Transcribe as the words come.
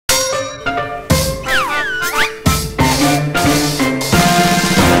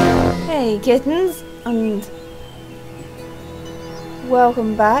kittens, and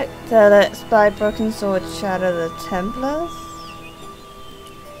welcome back to Let's Play Broken Sword Shadow the Templars.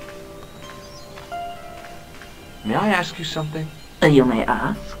 May I ask you something? You may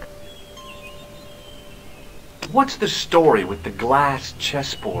ask. What's the story with the glass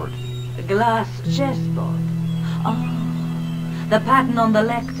chessboard? A glass chessboard. Oh, the pattern on the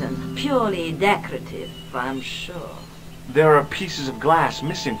lectern. Purely decorative, I'm sure. There are pieces of glass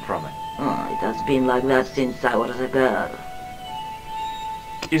missing from it. Oh, it has been like that since I was a girl.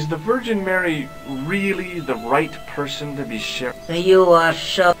 Is the Virgin Mary really the right person to be sheriff? You are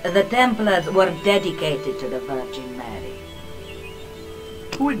sure? The Templars were dedicated to the Virgin Mary.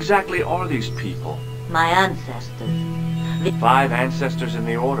 Who exactly are these people? My ancestors. 5 ancestors in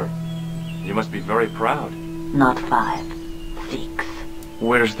the order. You must be very proud. Not 5. 6.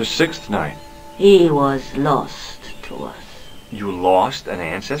 Where's the 6th knight? He was lost to us. You lost an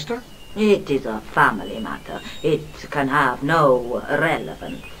ancestor? It is a family matter. It can have no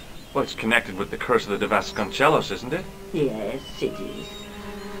relevance. Well, it's connected with the curse of the Vasconcelos, isn't it? Yes, it is.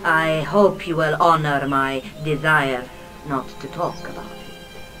 I hope you will honor my desire not to talk about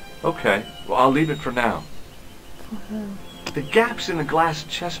it. Okay, well, I'll leave it for now. The gaps in the glass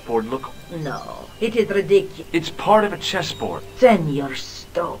chessboard look... No, it is ridiculous. It's part of a chessboard. Senor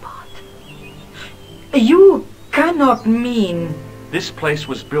Stobart, you cannot mean... This place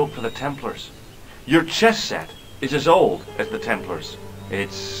was built for the Templars. Your chess set is as old as the Templars.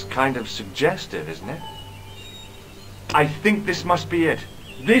 It's kind of suggestive, isn't it? I think this must be it.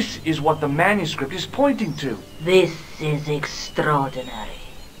 This is what the manuscript is pointing to. This is extraordinary.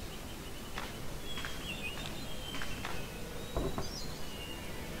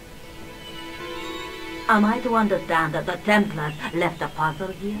 Am I to understand that the Templars left a puzzle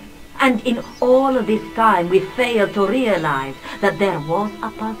here? And in all of this time we failed to realize that there was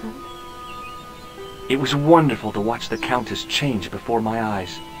a puzzle? It was wonderful to watch the Countess change before my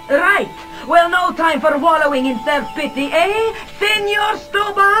eyes. Right! Well, no time for wallowing in self-pity, eh, Senor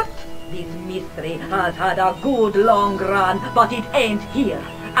Stobart? This mystery has had a good long run, but it ain't here,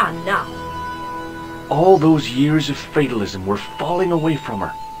 and now. All those years of fatalism were falling away from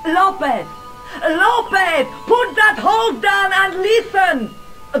her. Lopez! Lopez! Put that hose down and listen!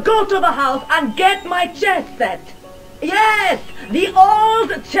 Go to the house and get my chess set. Yes, the old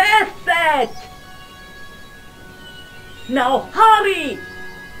chess set. Now hurry.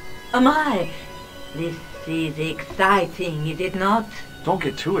 This is exciting, is it not? Don't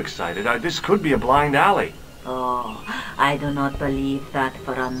get too excited. This could be a blind alley. Oh, I do not believe that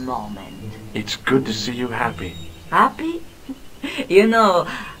for a moment. It's good to see you happy. Happy? You know,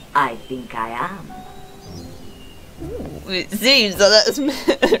 I think I am. It seems that it's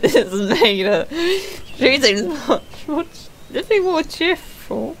made her. She seems nothing more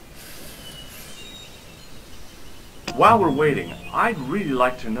cheerful. While we're waiting, I'd really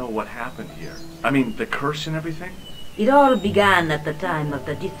like to know what happened here. I mean, the curse and everything. It all began at the time of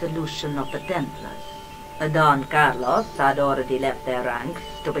the dissolution of the Templars. Don Carlos had already left their ranks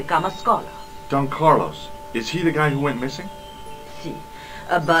to become a scholar. Don Carlos, is he the guy who went missing? Si,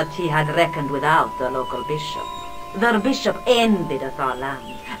 but he had reckoned without the local bishop. The bishop envied us our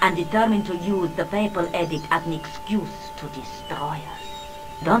lands and determined to use the papal edict as an excuse to destroy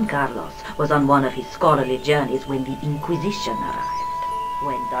us. Don Carlos was on one of his scholarly journeys when the Inquisition arrived.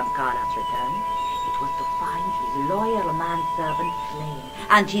 When Don Carlos returned, it was to find his loyal manservant slain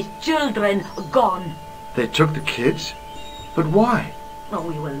and his children gone. They took the kids? But why? Oh,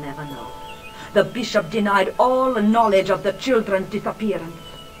 we will never know. The bishop denied all knowledge of the children's disappearance.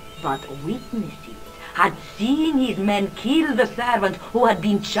 But witnesses had seen his men kill the servant who had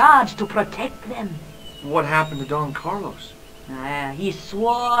been charged to protect them. What happened to Don Carlos? He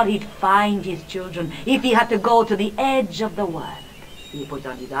swore he'd find his children if he had to go to the edge of the world. He put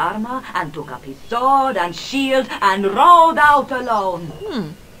on his armor and took up his sword and shield and rode out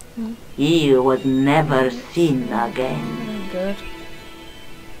alone. He was never seen again. Good.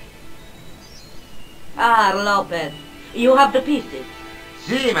 Lopez, you have the pieces.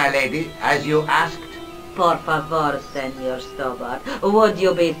 Si, my lady, as you asked. Por favor, Senor Stobart, would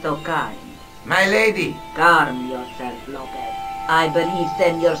you be so kind? My lady. Calm yourself, Lopez. I believe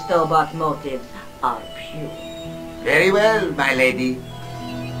Senor Stobart's motives are pure. Very well, my lady.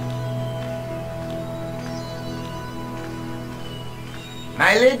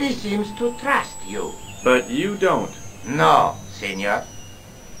 My lady seems to trust you. But you don't. No, senor.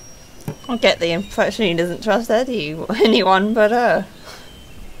 I get the impression he doesn't trust anyone but her.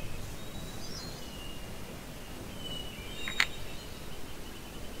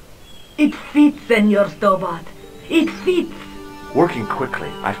 It fits, Senor Stobart. It fits. Working quickly,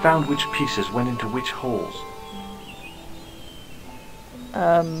 I found which pieces went into which holes.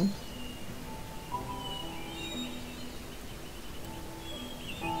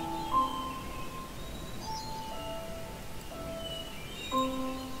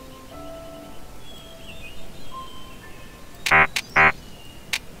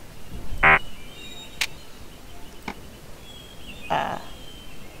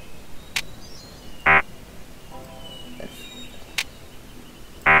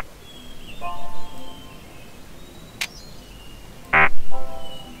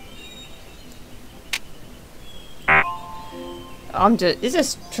 I'm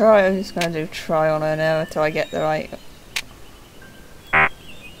just gonna do trial and error till I get the right.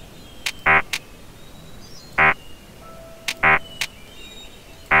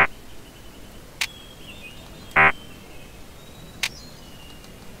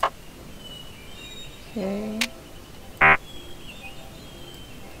 Okay.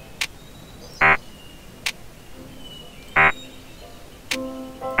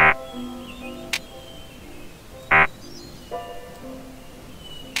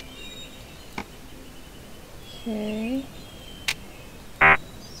 Okay.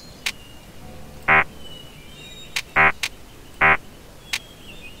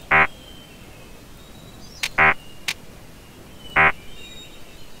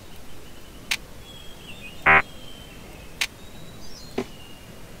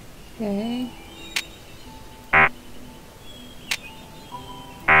 Okay.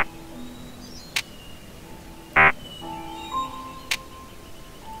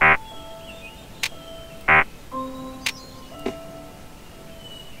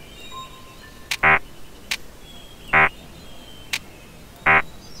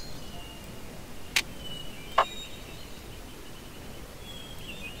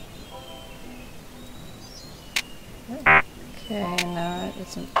 Okay, no, it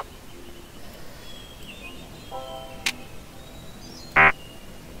isn't.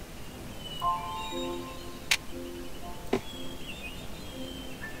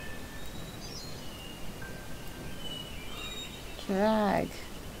 Drag.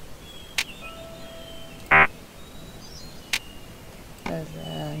 There's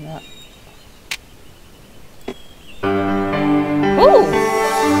that. Ooh!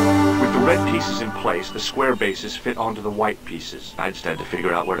 With the red pieces in place, the square bases fit onto the white pieces. I just had to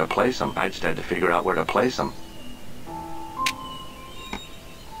figure out where to place them.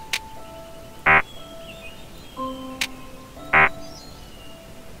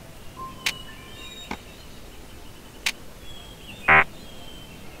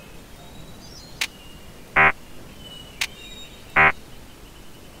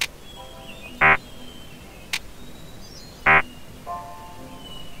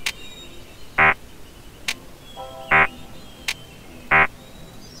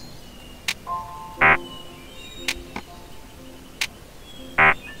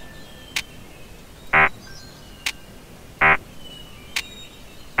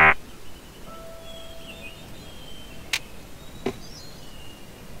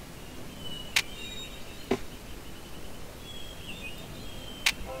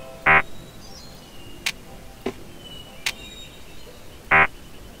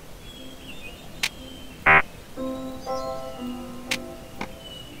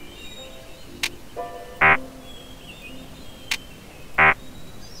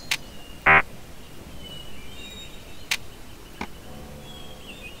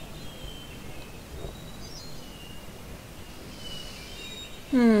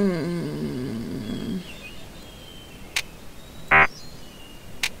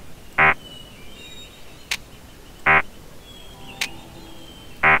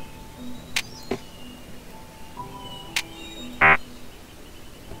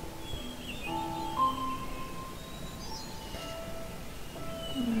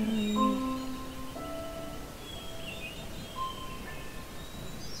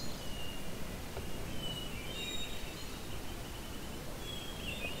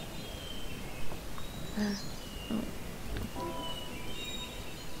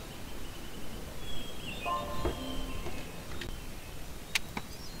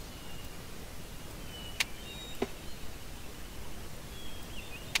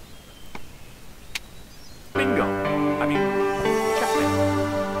 Bingo! I mean, checkmate.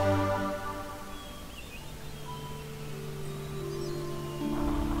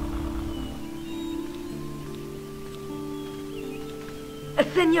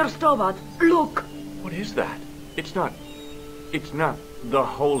 Senor Stobart, look! What is that? It's not the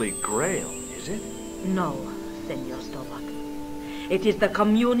Holy Grail, is it? No, Senor Stobart. It is the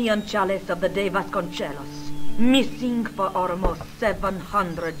communion chalice of the De Vasconcelos. Missing for almost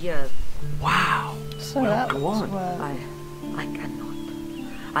 700 years. Wow. So Well, that go was on. where... I cannot.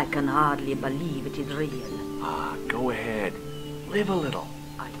 I can hardly believe it is real. Go ahead. Live a little.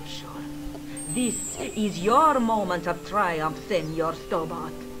 Are you sure? This is your moment of triumph, Senor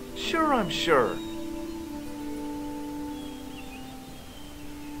Stobart. Sure, I'm sure.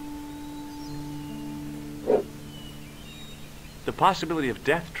 The possibility of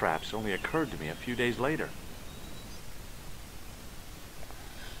death traps only occurred to me a few days later.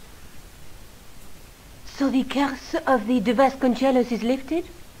 So the curse of the De Vasconcelos is lifted?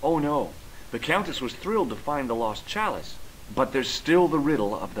 Oh no. The Countess was thrilled to find the lost chalice. But there's still the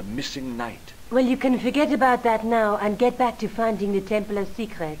riddle of the missing knight. Well, you can forget about that now and get back to finding the Templar's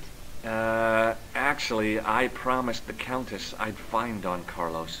secret. Actually, I promised the Countess I'd find Don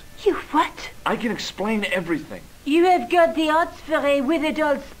Carlos. You what? I can explain everything. You have got the odds for a withered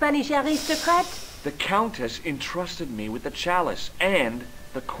old Spanish aristocrat? The Countess entrusted me with the chalice and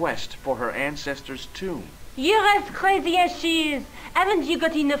the quest for her ancestor's tomb. You're as crazy as she is. Haven't you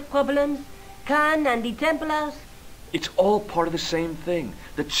got enough problems? Khan and the Templars? It's all part of the same thing.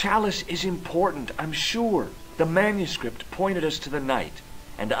 The chalice is important, I'm sure. The manuscript pointed us to the knight,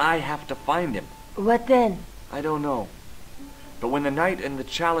 and I have to find him. What then? I don't know. But when the knight and the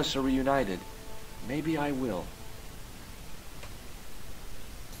chalice are reunited, maybe I will.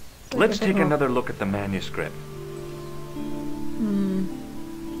 Let's take another look at the manuscript.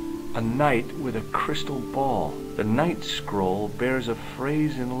 A knight with a crystal ball. The knight scroll bears a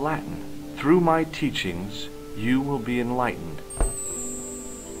phrase in Latin. Through my teachings, you will be enlightened.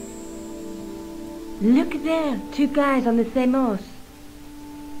 Look there, two guys on the same horse.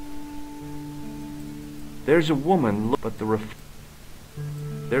 There's a woman, but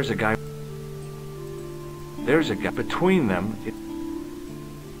there's a guy. There's a guy between them.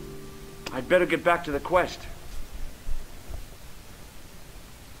 I'd better get back to the quest.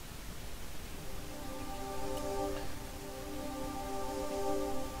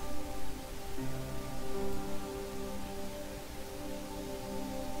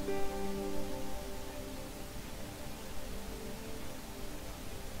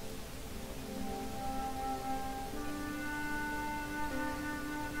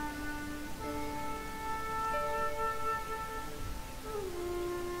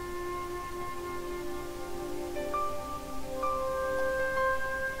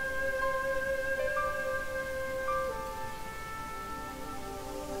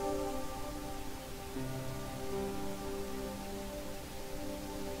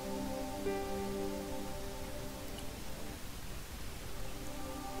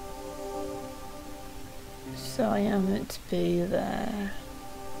 So I am meant to be there.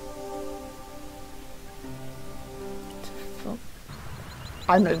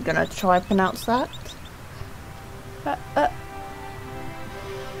 I'm not gonna try and pronounce that.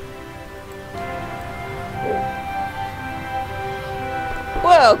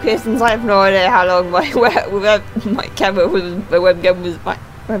 Well, Kittens, I have no idea how long my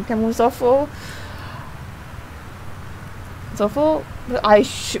webcam was off for. So I thought that I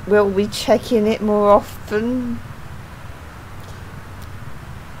will be checking it more often.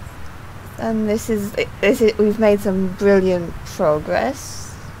 And this is we've made some brilliant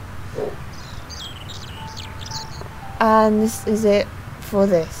progress. And this is it for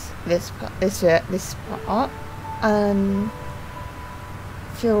this part. And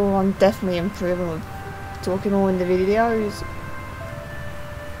I feel I'm definitely improving with talking more in the videos.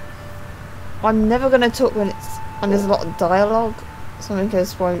 I'm never gonna talk when there's a lot of dialogue. Something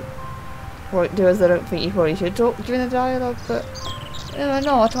just won't do, as I don't think you probably should talk during the dialogue, but you know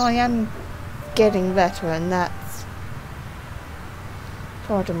not, I am getting better, and that's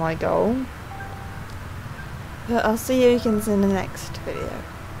part of my goal. But I'll see you in the next video.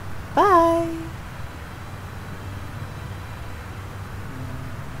 Bye!